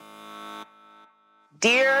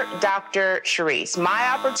Dear Dr. Sharice, my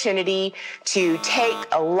opportunity to take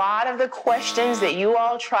a lot of the questions that you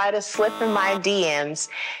all try to slip in my DMs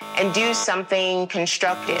and do something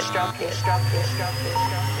constructive. Dear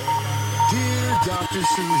Dr.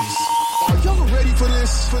 Sharice, are y'all ready for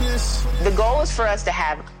this? The goal is for us to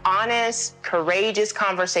have honest, courageous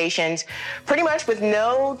conversations, pretty much with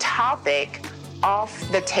no topic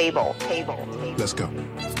off the table. Let's go.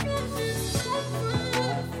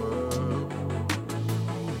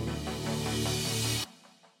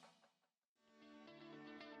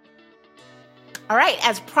 All right,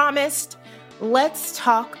 as promised, let's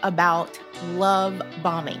talk about love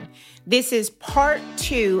bombing. This is part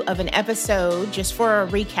 2 of an episode, just for a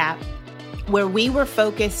recap, where we were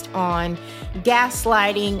focused on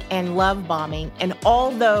gaslighting and love bombing. And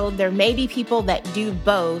although there may be people that do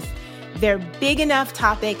both, they're big enough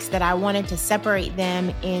topics that I wanted to separate them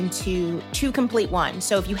into 2 complete ones.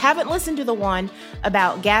 So if you haven't listened to the one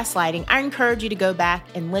about gaslighting, I encourage you to go back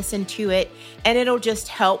and listen to it, and it'll just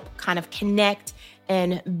help kind of connect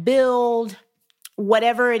and build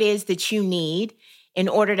whatever it is that you need in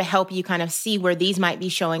order to help you kind of see where these might be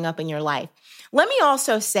showing up in your life. Let me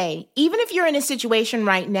also say, even if you're in a situation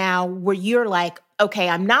right now where you're like, okay,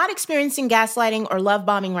 I'm not experiencing gaslighting or love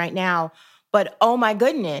bombing right now, but oh my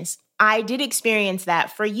goodness, I did experience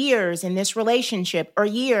that for years in this relationship or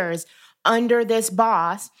years under this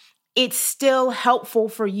boss, it's still helpful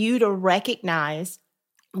for you to recognize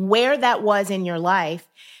where that was in your life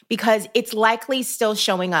because it's likely still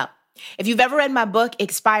showing up. If you've ever read my book,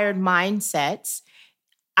 Expired Mindsets,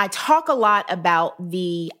 I talk a lot about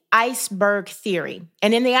the iceberg theory.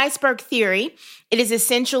 And in the iceberg theory, it is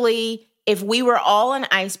essentially if we were all an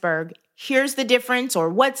iceberg, here's the difference, or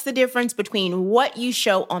what's the difference between what you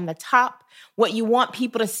show on the top, what you want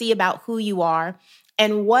people to see about who you are,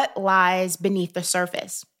 and what lies beneath the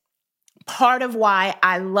surface. Part of why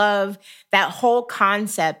I love that whole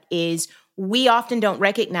concept is we often don't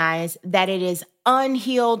recognize that it is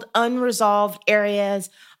unhealed, unresolved areas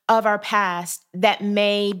of our past that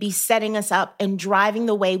may be setting us up and driving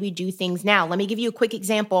the way we do things now. Let me give you a quick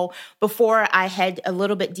example before I head a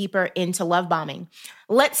little bit deeper into love bombing.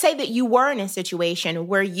 Let's say that you were in a situation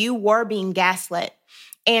where you were being gaslit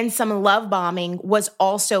and some love bombing was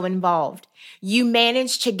also involved. You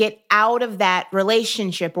managed to get out of that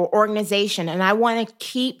relationship or organization. And I want to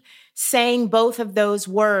keep saying both of those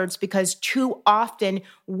words because too often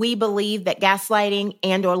we believe that gaslighting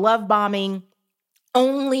and or love bombing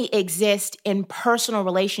only exist in personal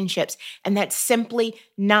relationships. And that's simply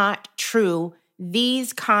not true.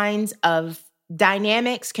 These kinds of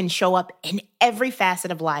dynamics can show up in every facet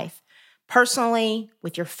of life, personally,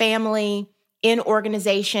 with your family, in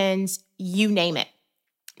organizations, you name it.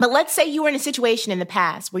 But let's say you were in a situation in the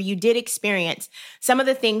past where you did experience some of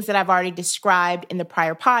the things that I've already described in the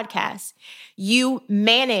prior podcast. You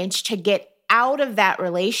managed to get out of that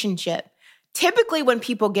relationship. Typically, when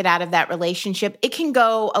people get out of that relationship, it can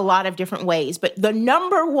go a lot of different ways. But the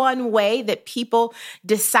number one way that people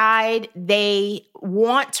decide they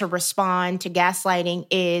want to respond to gaslighting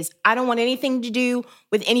is, I don't want anything to do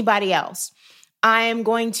with anybody else. I'm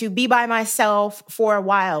going to be by myself for a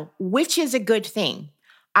while, which is a good thing.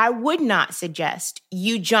 I would not suggest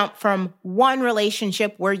you jump from one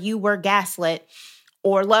relationship where you were gaslit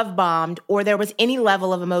or love bombed or there was any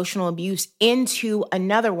level of emotional abuse into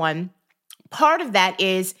another one. Part of that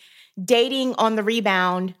is dating on the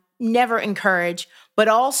rebound, never encourage, but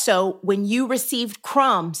also when you received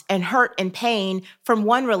crumbs and hurt and pain from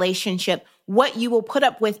one relationship, what you will put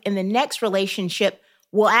up with in the next relationship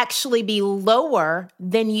will actually be lower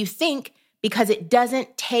than you think because it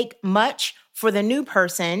doesn't take much for the new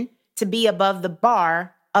person to be above the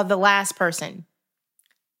bar of the last person.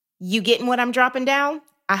 You getting what I'm dropping down?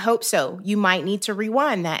 I hope so. You might need to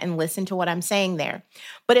rewind that and listen to what I'm saying there.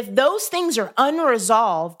 But if those things are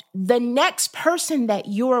unresolved, the next person that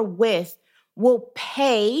you're with will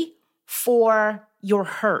pay for your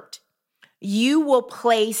hurt. You will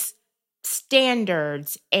place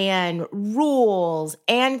standards and rules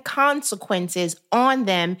and consequences on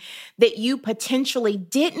them that you potentially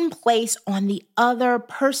didn't place on the other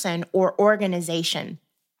person or organization.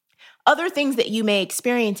 Other things that you may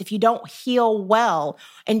experience if you don't heal well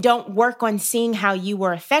and don't work on seeing how you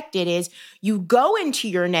were affected is you go into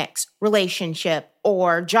your next relationship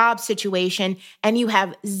or job situation and you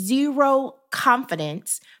have zero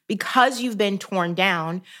confidence because you've been torn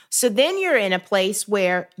down. So then you're in a place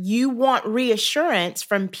where you want reassurance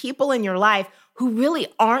from people in your life who really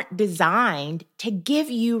aren't designed to give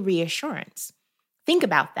you reassurance. Think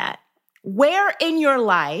about that. Where in your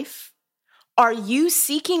life are you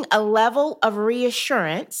seeking a level of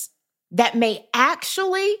reassurance that may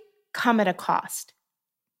actually come at a cost.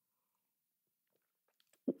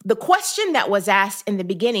 The question that was asked in the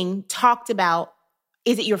beginning talked about,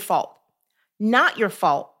 is it your fault? Not your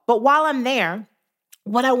fault. But while I'm there,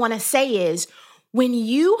 what I want to say is when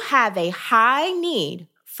you have a high need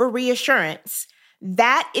for reassurance,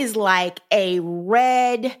 that is like a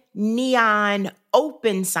red neon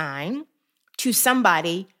open sign to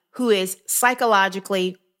somebody who is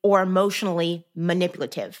psychologically or emotionally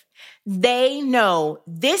manipulative. They know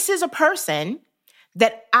this is a person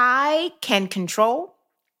that I can control.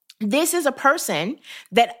 This is a person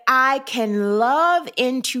that I can love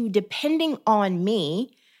into depending on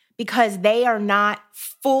me because they are not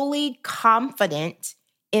fully confident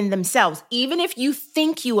in themselves. Even if you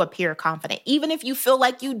think you appear confident, even if you feel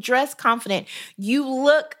like you dress confident, you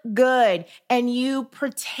look good, and you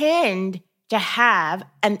pretend to have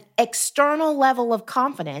an external level of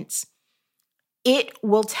confidence, it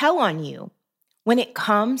will tell on you when it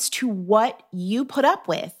comes to what you put up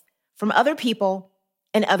with from other people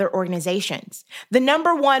and other organizations. The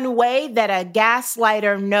number one way that a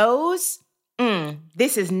gaslighter knows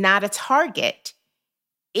this is not a target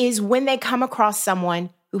is when they come across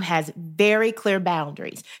someone who has very clear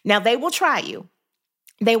boundaries. Now, they will try you.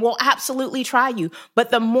 They will absolutely try you.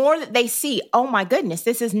 But the more that they see, oh my goodness,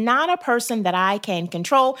 this is not a person that I can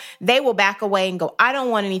control, they will back away and go, I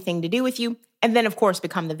don't want anything to do with you. And then, of course,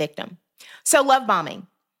 become the victim. So love bombing.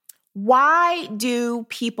 Why do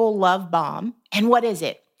people love bomb? And what is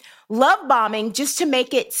it? Love bombing, just to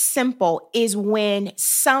make it simple, is when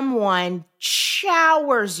someone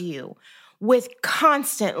showers you with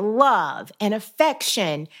constant love and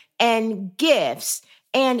affection and gifts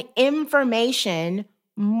and information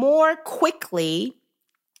more quickly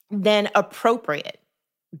than appropriate.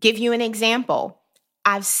 Give you an example.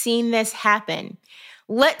 I've seen this happen.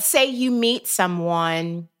 Let's say you meet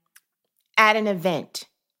someone at an event.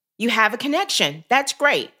 You have a connection. That's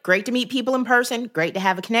great. Great to meet people in person. Great to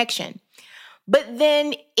have a connection. But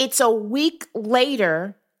then it's a week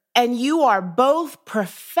later and you are both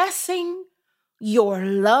professing your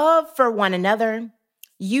love for one another.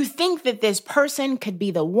 You think that this person could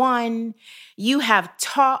be the one. You have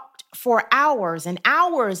talked for hours and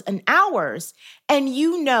hours and hours, and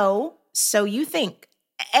you know, so you think,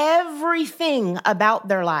 everything about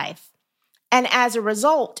their life. And as a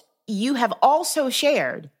result, you have also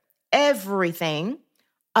shared everything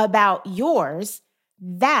about yours.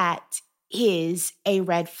 That is a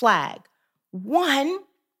red flag. One,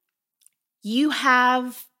 you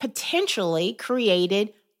have potentially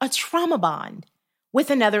created a trauma bond with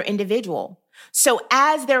another individual. So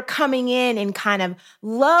as they're coming in and kind of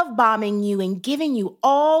love bombing you and giving you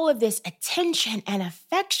all of this attention and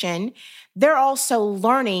affection, they're also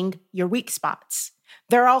learning your weak spots.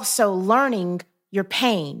 They're also learning your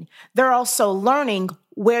pain. They're also learning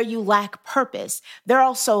where you lack purpose. They're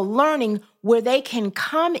also learning where they can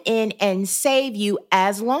come in and save you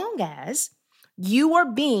as long as you are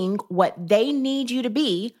being what they need you to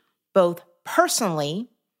be, both personally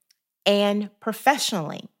and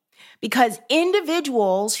professionally. Because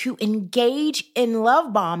individuals who engage in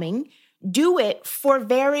love bombing do it for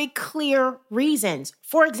very clear reasons.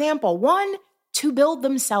 For example, one, to build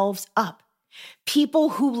themselves up. People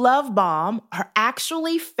who love bomb are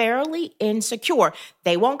actually fairly insecure.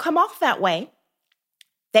 They won't come off that way.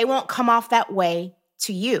 They won't come off that way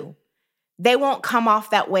to you. They won't come off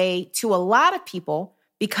that way to a lot of people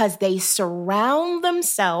because they surround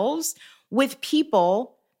themselves with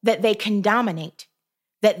people that they can dominate,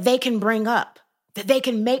 that they can bring up, that they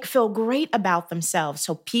can make feel great about themselves.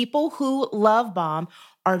 So people who love bomb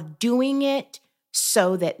are doing it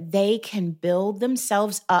so that they can build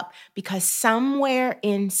themselves up because somewhere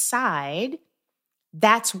inside,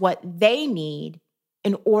 that's what they need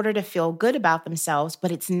in order to feel good about themselves,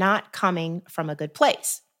 but it's not coming from a good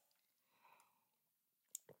place.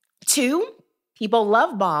 Two, people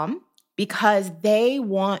love bomb because they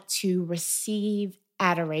want to receive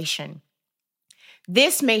adoration.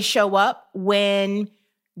 This may show up when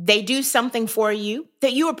they do something for you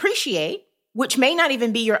that you appreciate, which may not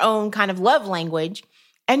even be your own kind of love language.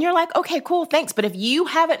 And you're like, okay, cool, thanks. But if you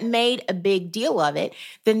haven't made a big deal of it,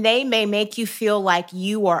 then they may make you feel like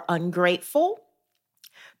you are ungrateful.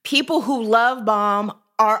 People who love bomb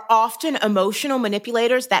are often emotional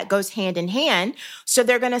manipulators. That goes hand in hand. So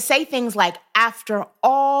they're going to say things like, after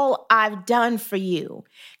all I've done for you,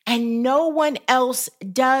 and no one else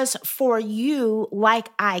does for you like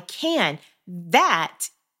I can. That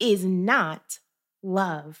is not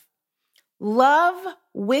love. Love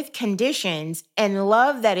with conditions and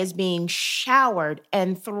love that is being showered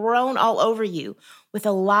and thrown all over you with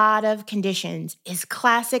a lot of conditions is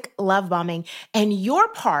classic love bombing. And your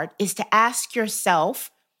part is to ask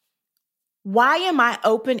yourself, why am I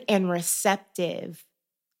open and receptive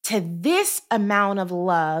to this amount of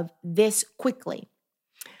love this quickly?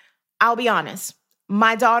 I'll be honest.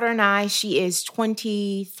 My daughter and I, she is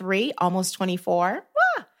 23, almost 24,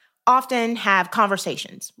 often have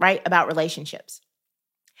conversations, right, about relationships.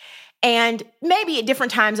 And maybe at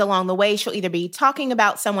different times along the way, she'll either be talking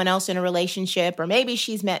about someone else in a relationship, or maybe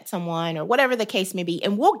she's met someone, or whatever the case may be.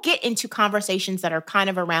 And we'll get into conversations that are kind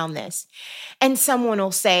of around this. And someone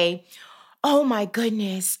will say, oh my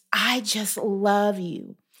goodness, I just love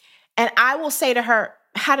you. And I will say to her,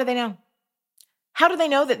 how do they know? How do they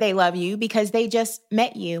know that they love you? Because they just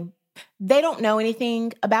met you. They don't know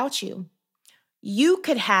anything about you. You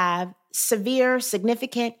could have severe,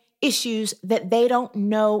 significant issues that they don't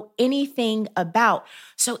know anything about.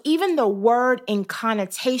 So even the word in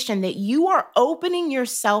connotation that you are opening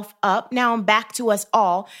yourself up, now I'm back to us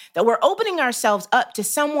all, that we're opening ourselves up to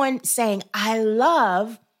someone saying, I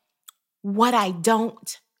love what I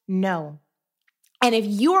don't know. And if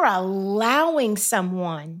you're allowing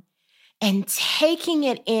someone and taking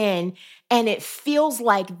it in, and it feels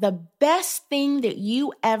like the best thing that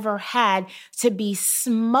you ever had to be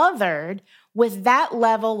smothered with that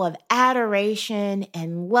level of adoration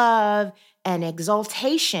and love and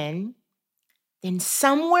exaltation, then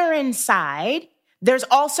somewhere inside, there's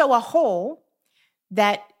also a hole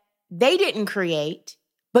that they didn't create,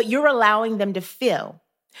 but you're allowing them to fill.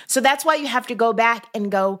 So that's why you have to go back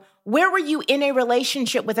and go, where were you in a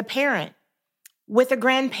relationship with a parent, with a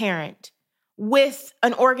grandparent, with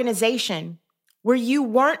an organization where you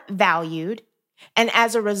weren't valued? And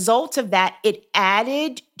as a result of that, it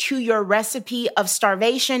added to your recipe of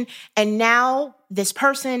starvation. And now this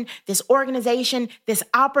person, this organization, this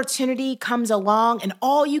opportunity comes along, and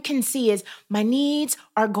all you can see is my needs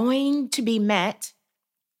are going to be met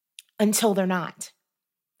until they're not.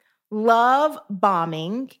 Love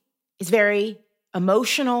bombing is very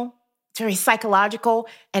emotional, it's very psychological,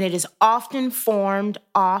 and it is often formed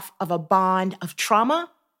off of a bond of trauma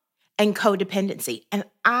and codependency. And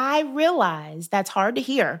I realize that's hard to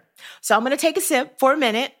hear. So I'm going to take a sip for a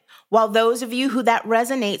minute while those of you who that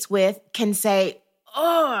resonates with can say,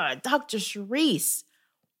 oh, Dr. Sharice,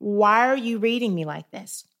 why are you reading me like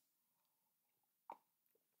this?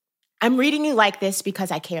 I'm reading you like this because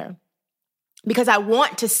I care. Because I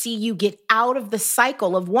want to see you get out of the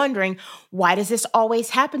cycle of wondering, why does this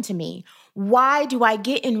always happen to me? Why do I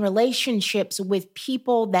get in relationships with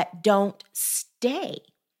people that don't stay?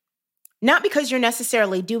 Not because you're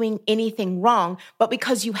necessarily doing anything wrong, but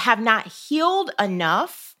because you have not healed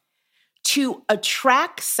enough to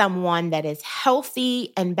attract someone that is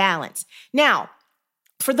healthy and balanced. Now,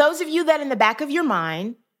 for those of you that in the back of your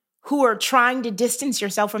mind who are trying to distance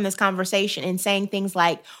yourself from this conversation and saying things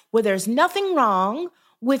like, well, there's nothing wrong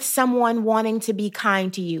with someone wanting to be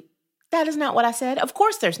kind to you. That is not what I said. Of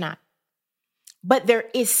course there's not. But there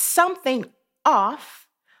is something off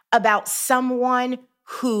about someone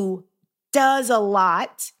who does a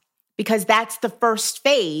lot, because that's the first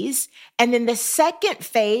phase. And then the second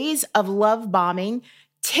phase of love bombing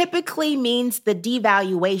typically means the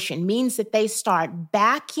devaluation, means that they start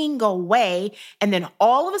backing away, and then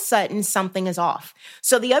all of a sudden something is off.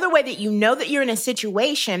 So the other way that you know that you're in a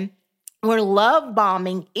situation where love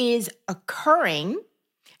bombing is occurring,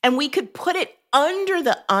 and we could put it under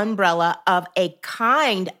the umbrella of a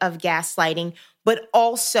kind of gaslighting, but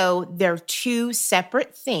also they're two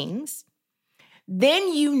separate things,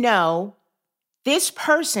 then you know this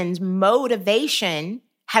person's motivation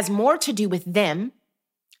has more to do with them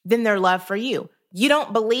than their love for you. You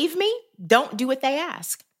don't believe me? Don't do what they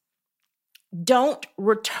ask. Don't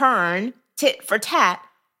return tit for tat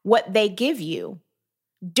what they give you.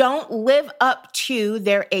 Don't live up to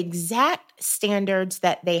their exact standards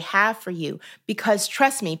that they have for you. Because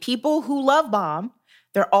trust me, people who love bomb,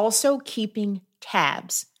 they're also keeping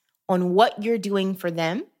tabs on what you're doing for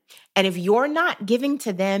them. And if you're not giving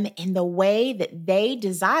to them in the way that they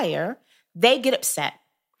desire, they get upset.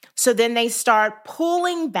 So then they start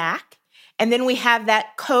pulling back. And then we have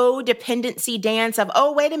that codependency dance of,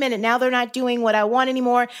 oh, wait a minute, now they're not doing what I want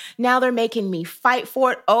anymore. Now they're making me fight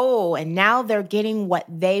for it. Oh, and now they're getting what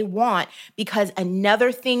they want. Because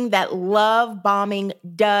another thing that love bombing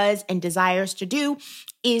does and desires to do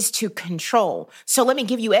is to control. So let me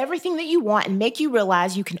give you everything that you want and make you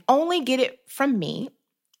realize you can only get it from me,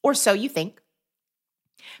 or so you think.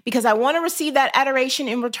 Because I want to receive that adoration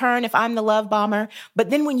in return if I'm the love bomber. But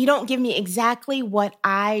then when you don't give me exactly what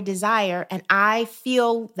I desire and I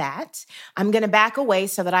feel that, I'm going to back away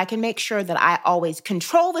so that I can make sure that I always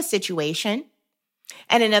control the situation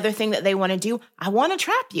And another thing that they want to do, I want to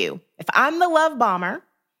trap you. If I'm the love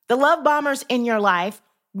bombers in your life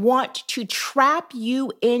want to trap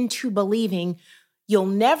you into believing you'll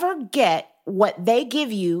never get what they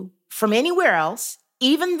give you from anywhere else,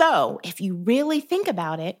 even though if you really think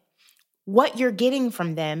about it, what you're getting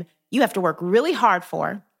from them, you have to work really hard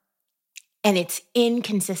for, and it's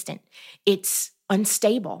inconsistent. It's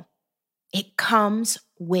unstable. It comes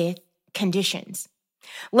with conditions.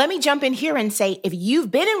 Let me jump in here and say, if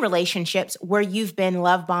you've been in relationships where you've been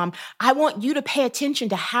love bombed, I want you to pay attention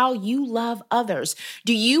to how you love others.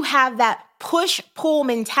 Do you have that push-pull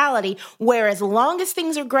mentality where as long as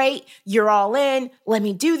things are great, you're all in, let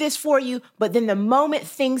me do this for you, but then the moment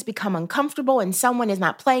things become uncomfortable and someone is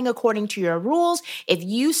not playing according to your rules, if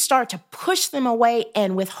you start to push them away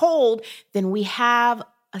and withhold, then we have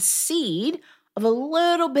a seed of a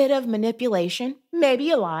little bit of manipulation, maybe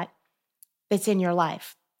a lot, that's in your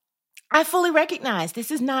life. I fully recognize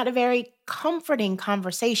this is not a very comforting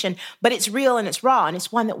conversation, but it's real and it's raw, and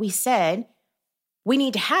it's one that we said we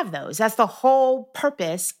need to have those. That's the whole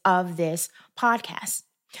purpose of this podcast.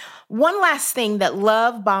 One last thing that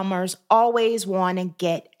love bombers always want to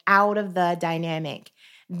get out of the dynamic.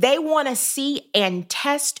 They want to see and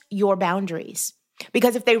test your boundaries.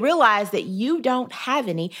 Because if they realize that you don't have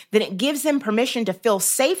any, then it gives them permission to feel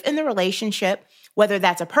safe in the relationship, whether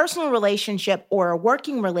that's a personal relationship or a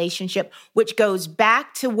working relationship, which goes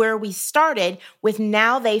back to where we started with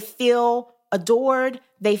now they feel adored,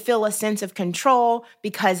 they feel a sense of control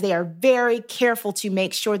because they are very careful to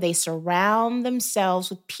make sure they surround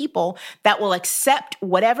themselves with people that will accept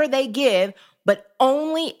whatever they give, but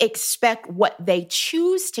only expect what they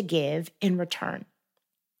choose to give in return.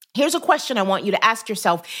 Here's a question I want you to ask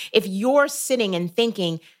yourself. If you're sitting and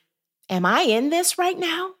thinking, am I in this right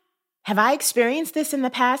now? Have I experienced this in the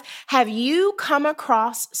past? Have you come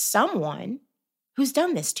across someone who's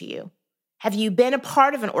done this to you? Have you been a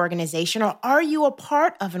part of an organization, or are you a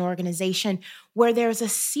part of an organization where there's a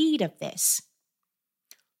seed of this?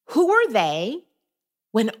 Who are they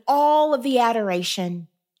when all of the adoration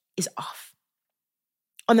is off?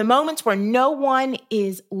 On the moments where no one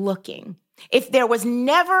is looking, if there was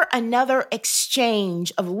never another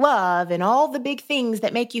exchange of love and all the big things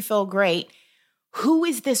that make you feel great, who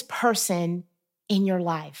is this person in your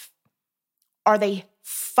life? Are they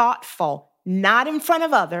thoughtful, not in front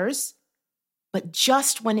of others, but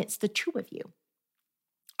just when it's the two of you?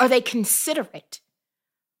 Are they considerate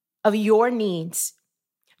of your needs?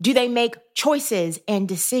 Do they make choices and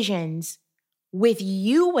decisions with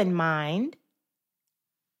you in mind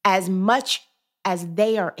as much as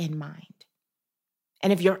they are in mind?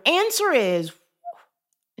 And if your answer is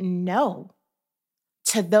no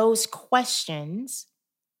to those questions,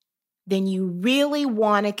 then you really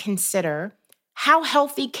want to consider how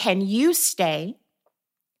healthy can you stay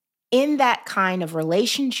in that kind of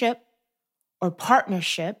relationship or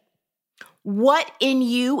partnership? What in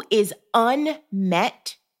you is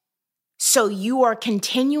unmet so you are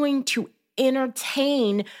continuing to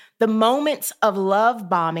entertain the moments of love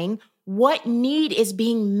bombing? What need is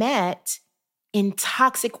being met in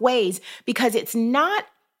toxic ways? Because it's not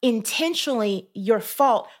intentionally your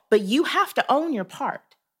fault, but you have to own your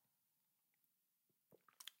part.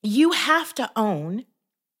 You have to own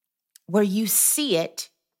where you see it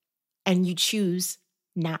and you choose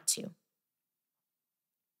not to.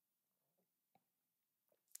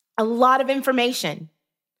 A lot of information.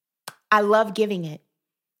 I love giving it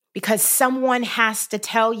because someone has to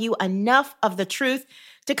tell you enough of the truth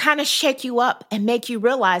to kind of shake you up and make you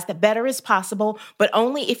realize that better is possible, but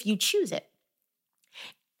only if you choose it.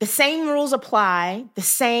 The same rules apply, the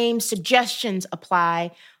same suggestions apply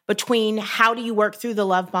between how do you work through the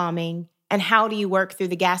love bombing and how do you work through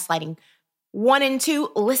the gaslighting. 1 and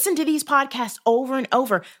 2, listen to these podcasts over and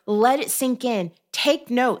over. Let it sink in. Take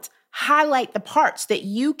notes. Highlight the parts that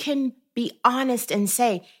you can be honest and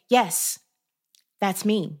say, yes, that's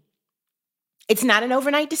me. It's not an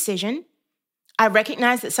overnight decision. I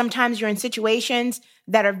recognize that sometimes you're in situations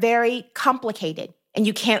that are very complicated and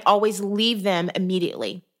you can't always leave them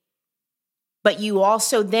immediately. But you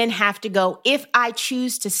also then have to go, if I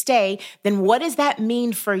choose to stay, then what does that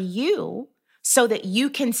mean for you so that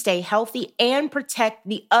you can stay healthy and protect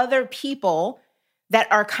the other people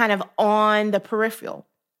that are kind of on the peripheral,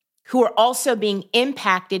 who are also being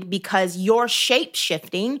impacted because you're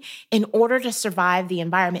shape-shifting in order to survive the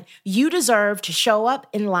environment. You deserve to show up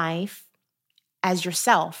in life as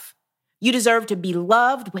yourself. You deserve to be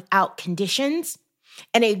loved without conditions.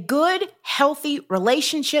 And a good, healthy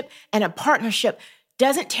relationship and a partnership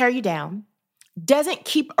doesn't tear you down, doesn't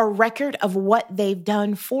keep a record of what they've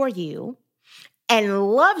done for you,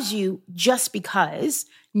 and loves you just because,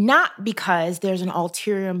 not because there's an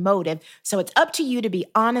ulterior motive. So it's up to you to be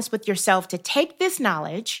honest with yourself, to take this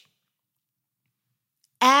knowledge,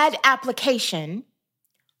 add application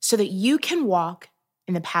so that you can walk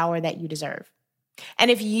in the power that you deserve.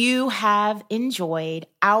 And if you have enjoyed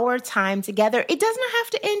our time together, it doesn't have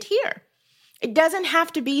to end here. It doesn't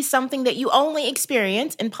have to be something that you only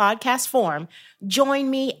experience in podcast form. Join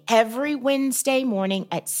me every Wednesday morning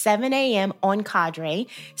at 7 a.m. on Cadre,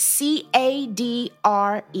 CADRE.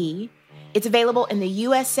 It's available in the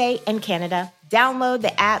USA and Canada. Download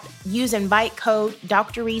the app, use invite code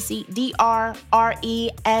Dr. Reesi, DRRESI.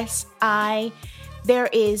 There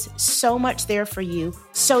is so much there for you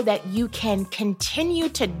so that you can continue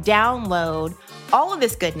to download all of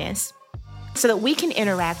this goodness so that we can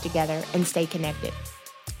interact together and stay connected.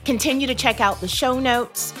 Continue to check out the show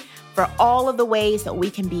notes for all of the ways that we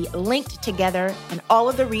can be linked together and all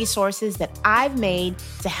of the resources that I've made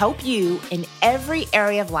to help you in every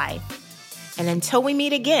area of life. And until we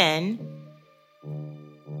meet again,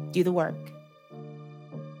 do the work.